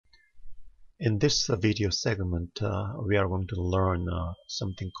In this video segment, we are going to learn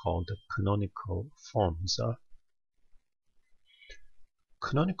something called canonical forms.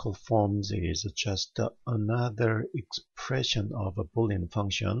 Canonical forms is just another expression of a Boolean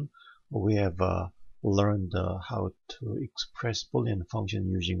function. We have learned how to express Boolean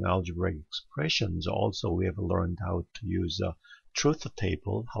function using algebraic expressions. Also, we have learned how to use a truth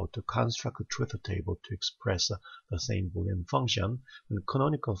table, how to construct a truth table to express the same Boolean function. And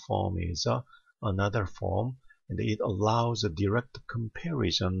canonical form is another form, and it allows a direct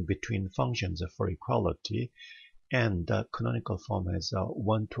comparison between functions for equality. And the canonical form has a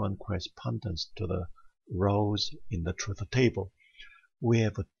one-to-one correspondence to the rows in the truth table. We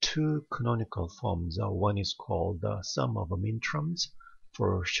have two canonical forms. One is called sum of minterms,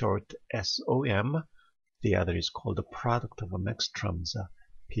 for short SOM. The other is called the product of maxterms,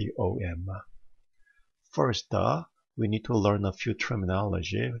 POM. First, we need to learn a few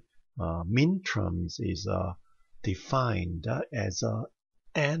terminology. Minterms is defined as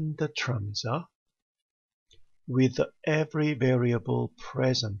AND terms with every variable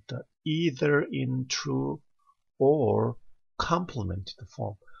present either in true or complemented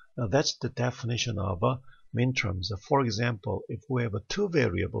form. Now that's the definition of minterms. For example, if we have a two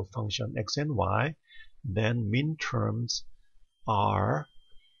variable function x and y, then minterms are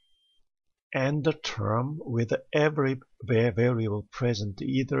AND term with every variable present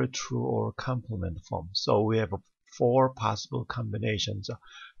either true or complement form. So we have four possible combinations.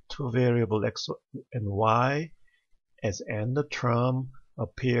 Two variable x and y as AND term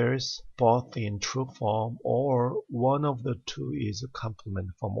appears both in true form, or one of the two is a complement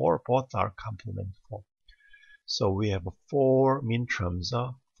form, or both are complement form. So we have four minterms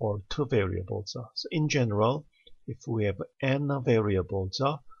for two variables. So in general, if we have n variables,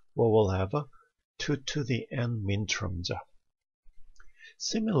 we will have 2 to the n minterms.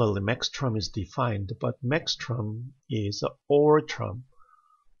 Similarly, maxterm is defined, but maxterm is an OR term.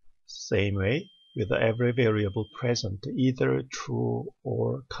 Same way, with every variable present, either true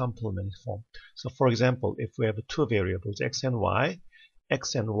or complement form. So for example, if we have two variables, x and y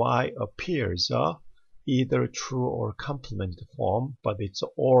appears either true or complement form, but it's an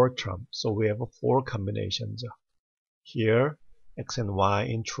OR term. So we have four combinations. Here, x and y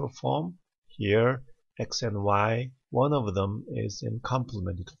in true form. Here, x and y, one of them is in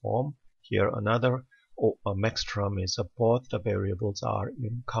complemented form. Here, another maxterm is both the variables are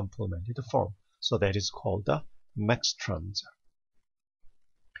in complemented form. So that is called maxterms.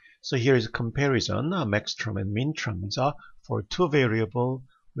 So here is a comparison, maxterm and minterms. For two variable,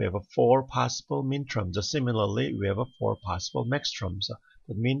 we have four possible minterms. Similarly, we have four possible maxterms.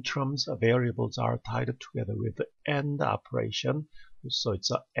 The minterms variables are tied together with the AND operation, so it's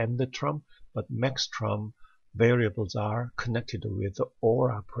an AND term, but maxterm variables are connected with the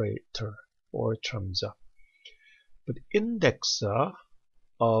OR operator, OR terms. But index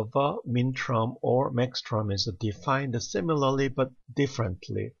of minterm or maxterm is defined similarly but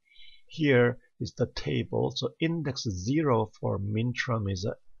differently. Here is the table. So index 0 for minterm is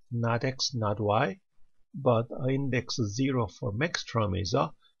not x, not y, but index 0 for maxterm is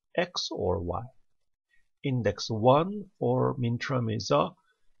x or y. Index 1 for minterm is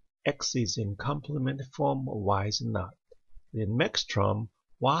x is in complemented form, y is not. In maxterm,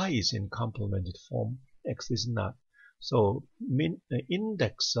 y is in complemented form, x is not. So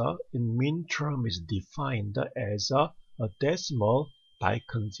index in minterm is defined as a decimal by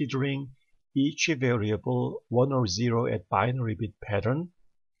considering each variable 1 or 0 at binary bit pattern.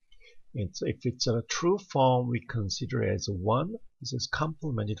 If it's a true form, we consider as 1. This is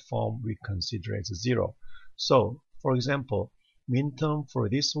complemented form, we consider as 0. So, for example, minterm for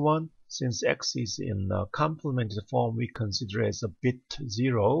this one, since x is in complemented form, we consider as a bit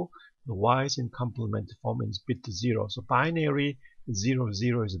 0. The y is in complemented form is bit 0. So binary 0,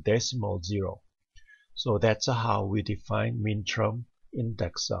 0 is decimal 0. So that's how we define minterm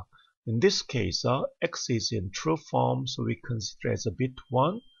index. In this case, x is in true form, so we consider as a bit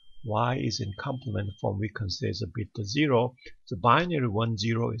 1. Y is in complement form, we consider as a bit 0. The binary 1,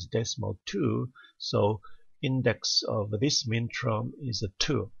 0 is decimal 2. So index of this minterm is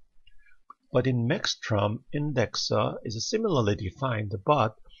 2. But in maxterm, index is similarly defined,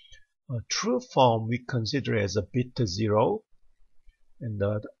 but true form we consider as a bit 0, and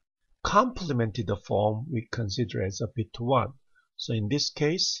the complemented form we consider as a bit 1. So in this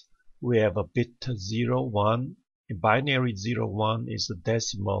case, we have a bit 0, 1. Binary 0, 1 is a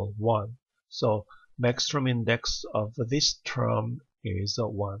decimal 1. So maxterm index of this term is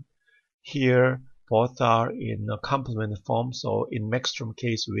 1. Here, both are in a complement form. So in maxterm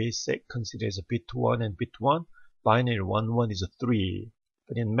case, we consider as a bit 1 and bit 1. Binary 1, 1 is a 3.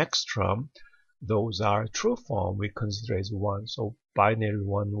 But in maxterm, those are true form, we consider as 1. So binary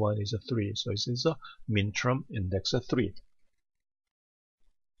 1, 1 is a 3. So this is a Minterm index of 3.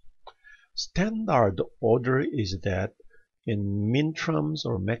 Standard order is that in Minterms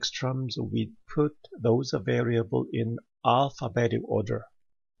or Maxterms, we put those variable in alphabetic order.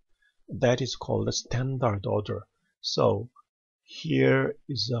 That is called the standard order. So here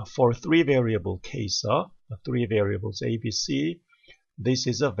is for 3 variable case, 3 variables A, B, C. This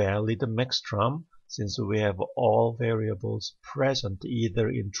is a valid Maxterm since we have all variables present either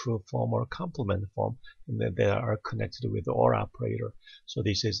in true form or complement form, and then they are connected with the OR operator. So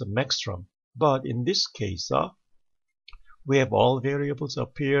this is a Maxterm. But in this case, we have all variables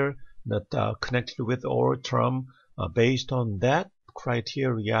appear that are connected with OR term. Based on that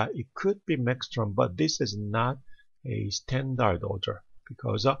criteria, it could be Maxterm, but this is not a standard order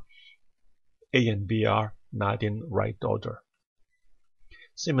because A and B are not in right order.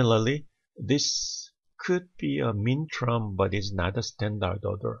 Similarly, this could be a Minterm, but it's not a standard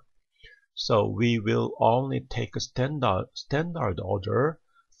order. So we will only take a standard order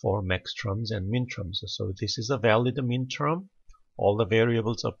for Maxterms and Minterms. So this is a valid Minterm. All the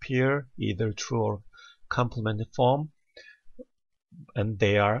variables appear either true or complement form, and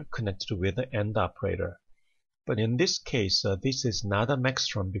they are connected with the AND operator. But in this case, this is not a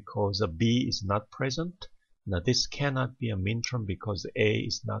Maxterm because B is not present. Now this cannot be a Minterm because A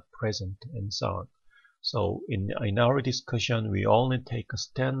is not present, and so on. So in our discussion, we only take a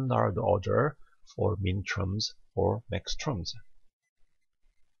standard order for Minterms or Maxterms.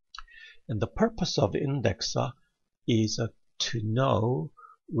 And the purpose of index is to know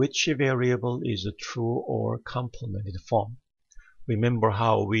which variable is a true or complemented form. Remember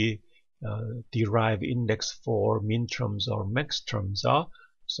how we derive index for Minterms or Maxterms,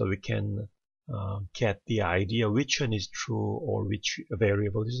 so we can get the idea which one is true or which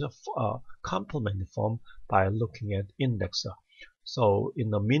variable is a complement form by looking at index. So in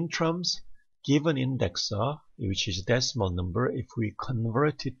the Minterms, given index, which is decimal number, if we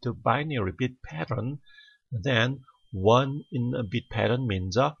convert it to binary bit pattern, then 1 in a bit pattern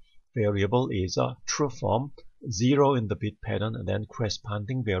means a variable is a true form, 0 in the bit pattern, and then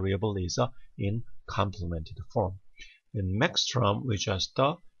corresponding variable is in complemented form. In Maxterm, we just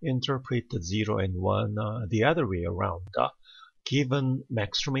interpret 0 and 1 the other way around. Given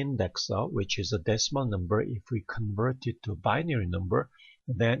Maxterm index, which is a decimal number, if we convert it to binary number,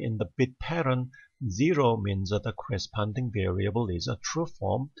 then in the bit pattern, 0 means the corresponding variable is a true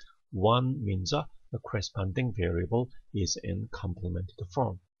form, 1 means the corresponding variable is in complemented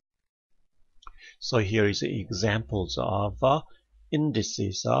form. So here is examples of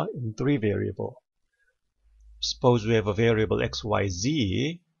indices in 3 variables. Suppose we have a variable x, y,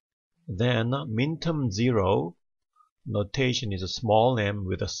 z, then Minterm 0, notation is a small m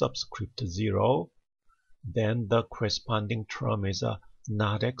with a subscript 0, then the corresponding term is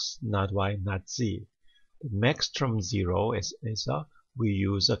not x, not y, not z. Maxterm 0 is we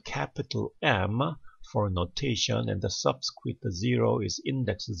use a capital M for notation, and the subscript 0 is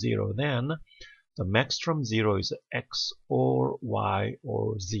index 0. Then the Maxterm 0 is x or y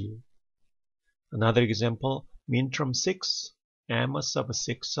or z. Another example, Minterm 6, M sub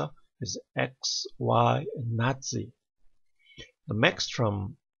 6 is x, y, and not z. The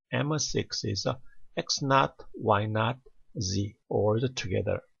Maxterm M6 is x naught, y naught, z, or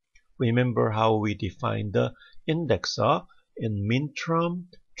together. Remember how we define the index. In Minterm,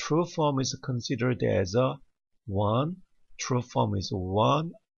 true form is considered as 1, true form is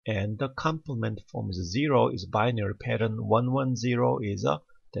 1, and the complement form is 0, is binary pattern, 110 is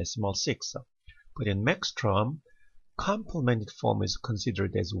decimal 6. But in Maxterm, complemented form is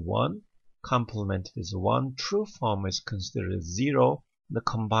considered as 1, complement is 1, true form is considered as 0, the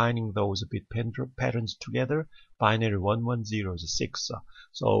combining those bit patterns together, binary 110 is 6.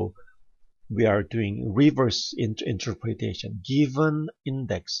 So we are doing reverse interpretation. Given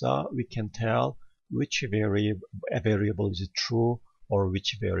index, we can tell which variable is true or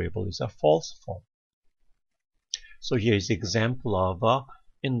which variable is a false form. So here is an example of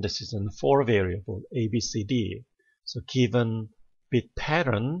indices in 4 variables, A, B, C, D. So given bit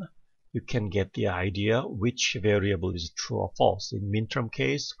pattern, you can get the idea which variable is true or false in Minterm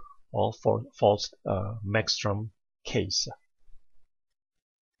case or for false Maxterm case.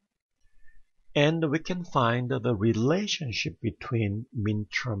 And we can find the relationship between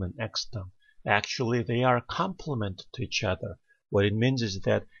Minterm and Maxterm. Actually, they are complement to each other. What it means is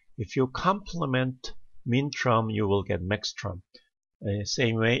that if you complement Minterm, you will get Maxterm.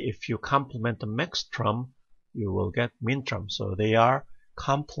 Same way, if you complement the Maxterm, you will get Minterm. So they are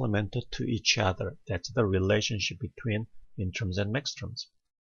complemented to each other. That's the relationship between Minterms and Maxterms.